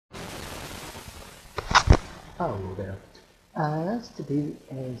Hello there. As today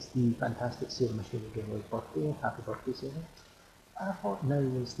is the fantastic Sarah Michelle Gellar's birthday, happy birthday Sarah. I thought now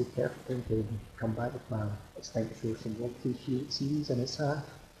was the perfect time to come back with my It's Time to Show Some Love to series, and it's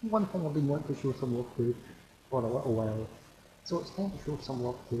one thing I've been wanting to show some love to for a little while. So it's time to show some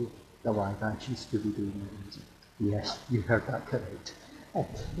love to the live action Scooby Doo movies. Yes, you heard that correct.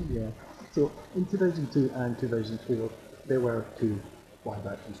 Yeah. So in 2002 and 2004, there were two live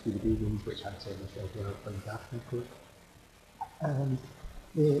action Scooby Doo movies which had Sarah Michelle Gellar playing Daphne, of course. And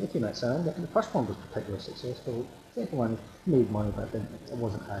they came out sound. The first one was particularly successful. The second one made money, but it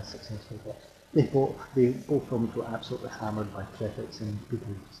wasn't as successful. But both films were absolutely hammered by critics and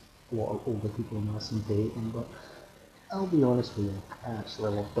people, a lot of older people in listening to hate them. But I'll be honest with you, I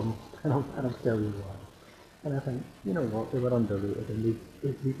actually loved them, and I'll tell you why. And I think, you know what, they were underrated and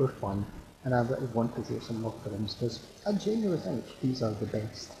they were fun. And I really want to show some love for them because I genuinely think these are the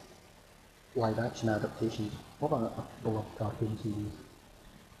best live action adaptations of a beloved cartoon series.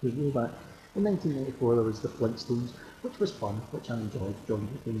 Because way back in 1994 there was the Flintstones, which was fun, which I enjoyed. John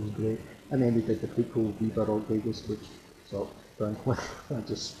Wick was great. And then they did the prequel Viva Rock Vegas, which sort of frankly I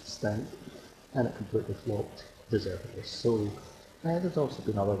just stank. And it completely flopped, deservedly. So there's also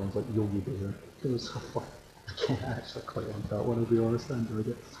been other ones like Yogi Bear. It was so fun. I can't actually quite like that one, I'll be honest, I enjoyed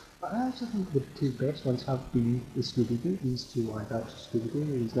it. But I actually think the two best ones have been the Scooby Doo, these two live action Scooby Doo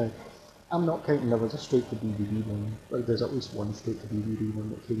movies. Now, I'm not counting there was a straight to DVD one, or there's at least one straight to DVD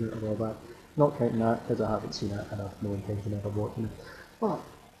one that came out of all that. Not counting that because I haven't seen it and I have no intention of ever watching it. But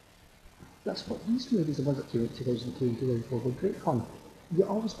that's what these movies, the ones that came out in 2002 and 2004, were great fun. You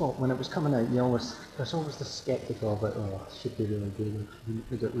always thought when it was coming out, there's always the skeptical about, oh, should they really do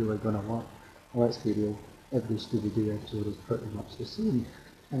this? Is it really going to work? Well, let's be real, every Scooby Doo episode is pretty much the same.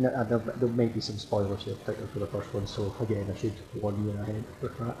 And there may be some spoilers here, particularly for the first one, so again, I should warn you ahead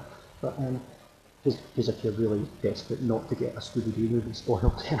with that. But because if you're really desperate not to get a Scooby Doo movie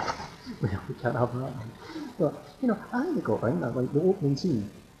spoiled, then well, we can't have that. But I think they got around that. Like the opening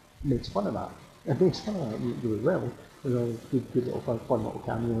scene makes fun of that. It makes fun of that really well. Good little fun little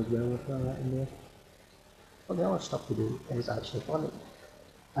cameo as well with that in there. But the other stuff they do is actually funny.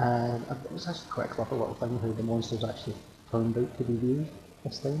 And it was actually quite a clever little thing how the monsters actually turned out to be real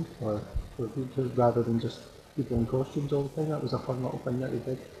this time for people rather than just people in costumes all the time. That was a fun little thing that they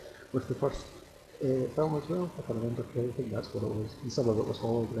did with the first film as well, if I remember correctly. I think that's what it was. And some of it was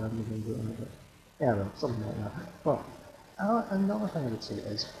hologram and things like that. Yeah, well, something like that. But another thing I would say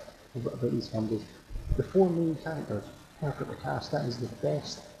is about these films is the four main characters perfectly cast. That is the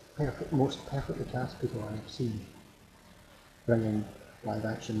best, most perfectly cast people I have seen bringing live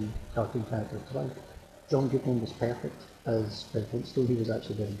action cartoon characters to life. John Goodman was perfect as Fred Flintstone. He was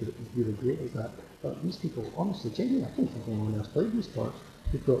actually very good, really great at that. But these people, honestly, genuinely, I can't think anyone else played these parts.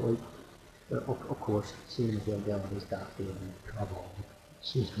 You've got like, of course, Sarah Michelle Gellar as Daphne and come on.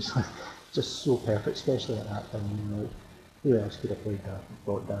 She was like, just so perfect, especially at that time. Who else could have played Daphne,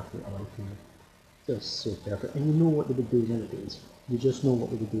 brought Daphne to life? Just so perfect. And you know what they would do nowadays. You just know what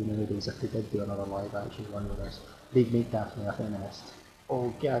they would do nowadays if they did do another live action one with this. They'd make Daphne a feminist. Oh,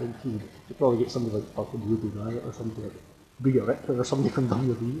 guaranteed. You'd probably get somebody like fucking Ruby Riot or somebody like Rhea Ripley or somebody from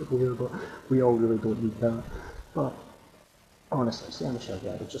WWE over here, but we all really don't need that. But honestly, Sarah Michelle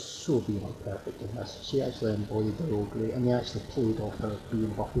Gellar was just so beyond perfect in this. She actually embodied the role great, and they actually played off her being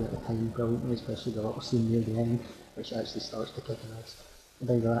Buffy at the time brilliantly, especially the little scene near the end, which actually starts to kick ass.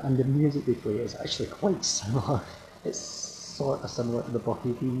 And the music they play is actually quite similar. It's sort of similar to the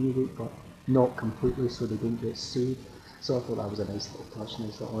Buffy theme music, but not completely, so they don't get sued. So I thought that was a nice little touch,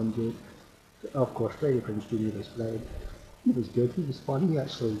 nice little on-joke. Of course, Freddie Prinze Jr. was Fred. He was good, he was fun, he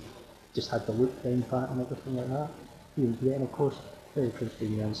actually just had the look down pat and everything like that. He was great, and of course, Freddie Prinze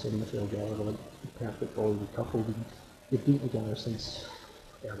Jr. and Sarah Michelle Gellar were like the perfect Bollywood couple. They've been together since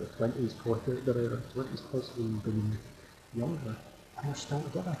early 20s, probably their early 20s, possibly even younger. And they're still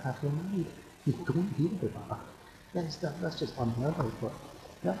together, halfway married. You don't hear about that. That's just unheard of, but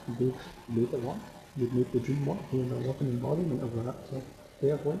yeah, they've made it work. They've made the dream work, and they're working embodiment of that, so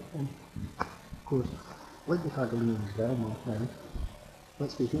fair play. And of course, like they've had Lee and Velma now,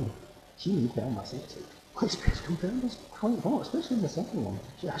 let's be real, she made Velma sexy. Especially Velma's quite hot, especially in the second one.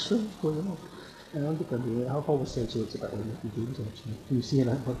 She actually was going on. And I'll get into it. I've always said she looks a bit like Mickey James actually. You see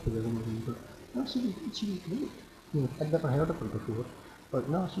her in her for the movie, but no, she was great. I'd never heard of her before, but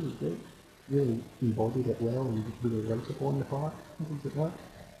no, she was great. Really embodied it well and really likable on the part and things like that.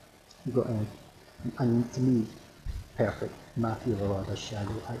 You've got, and to me, perfect. Matthew Lillard as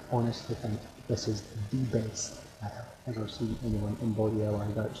Shaggy. I honestly think this is the best I have ever seen anyone embody a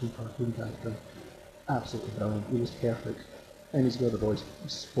live action cartoon character. Absolutely brilliant. He was perfect. And he's got the voice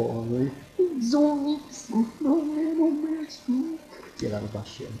spot on, right? Zombies! No man, no man, yeah, that was my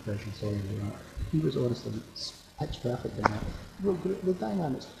shit impression, sorry about that. He was honestly pitch perfect in that. The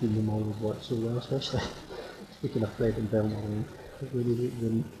dynamics between them always worked so well, especially speaking of Fred and Velma,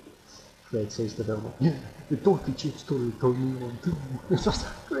 when Fred says to Velma, yeah, the Dorothy Chip story told me on too. It's just a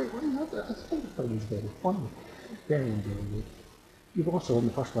great one. I think the film is very funny, very enjoyable. You've also in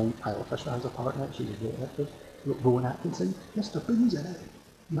the first one, Isla Fisher has a part in it, she's a great actress. Rowan Atkinson, Mr. Bean's in it.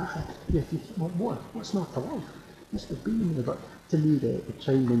 Man, if you want more, what's not to love? Mr. Bean, but to me the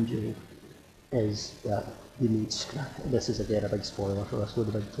crowning jewel is that they need Scrappy. This is again a big spoiler for us with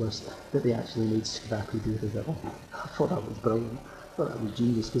a big twist, that they actually need Scrappy Doo the villain. I thought that was brilliant. I thought that was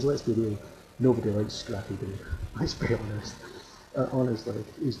genius, because let's be real, nobody likes Scrappy Doo. Let's be honest. Honestly,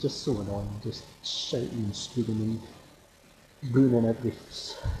 he's just so annoying, just shouting and screaming and ruining every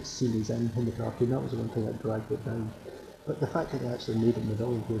scene he's in the cartoon. That was the one thing that dragged it down. But the fact that they actually made him the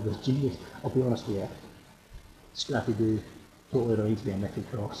villain here was genius. I'll be honest with you, Scrappy Doo totally reminds me of Nicky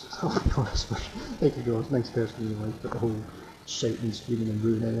Cross. I'll be honest with you. Nicky Cross, nice person in your life, but the whole shouting, screaming and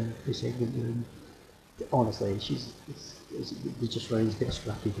ruining every segment you're in. Honestly, it just reminds me of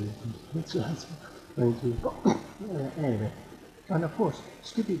Scrappy Doo. That's reminds me. But anyway, and of course,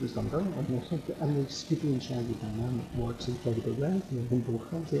 Scooby was done brilliantly. I think, and the Scooby and Shaggy dynamic works incredibly well in both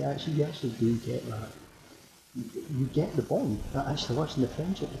films. You actually do get that. You get the bond that actually watching the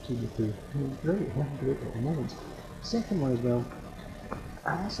friendship between the two. Great, yeah, great little moments. Second one as well,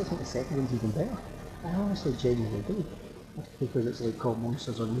 I actually think the second one's even better. I honestly genuinely do. Because it's like called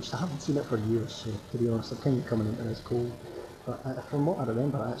Monsters Unleashed. I haven't seen it for years, so to be honest, I'm kind of coming into this cold. But from what I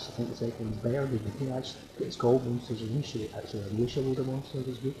remember, I actually think the second one's better because it's called Monsters Unleashed. It actually unleash a load of monsters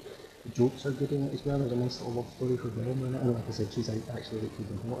is good. The jokes are good in it as well. There's a nice little love story for Velma in it. And like I said, she's actually like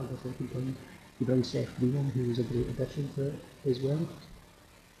the water the second time. You bring Seth Green in, who was a great addition to it as well.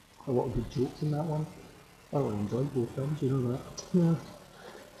 A lot of good jokes in that one. I really enjoyed both films, you know that. Yeah.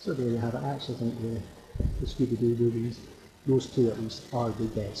 So there you have it. I actually think the Scooby Doo movies, those two at least, are the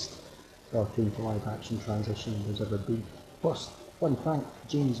best cartoon to live action transition there's ever been. Plus, fun fact,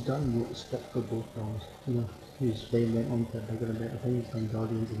 James Gunn wrote the script for both films. You know, he's then went on to bigger and better things, done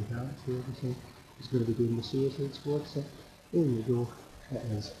Guardians of the Galaxy, obviously. He's going to be doing the Suicide Squad, so there you go. It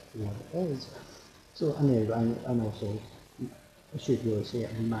is what it is. So anyway, and also, I should really say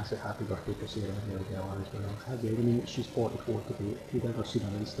a massive happy birthday to Sarah Hill as well. I mean, she's 44 today. If you've ever seen her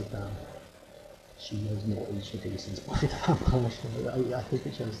on Instagram, she has not aged a day since Buffy the Vampire Slayer. I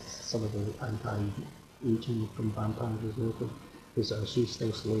think she has some of the anti-aging from vampires as well, because she's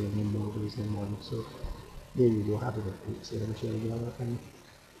still slaying in more ways than one. So there you go, happy birthday to Sarah Michelle Gellar. And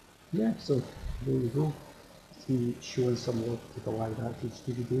yeah, so there you go. Showing some love to the live action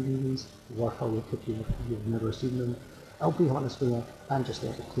Scooby Doo movies. Worth a look if you've never seen them. I'll be honest with you, I'm just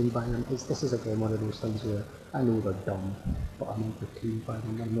entertained by them. This is again one of those things where I know they're dumb, but I'm entertained by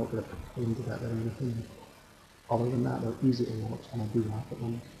them. I'm not going to pretend that they're anything other than that. They're easy to watch and I do laugh at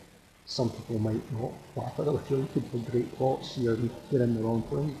them. Some people might not laugh at them if you're looking for great plots, you're in the wrong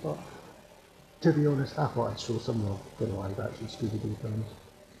place, but to be honest, I thought I'd show some love to the live action Scooby Doo films.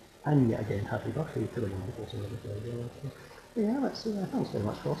 And yet again, happy birthday to the wonderful Sarah Michelle Gellar. Yeah, that's it. Thanks very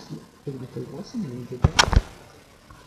much for taking the time to listen.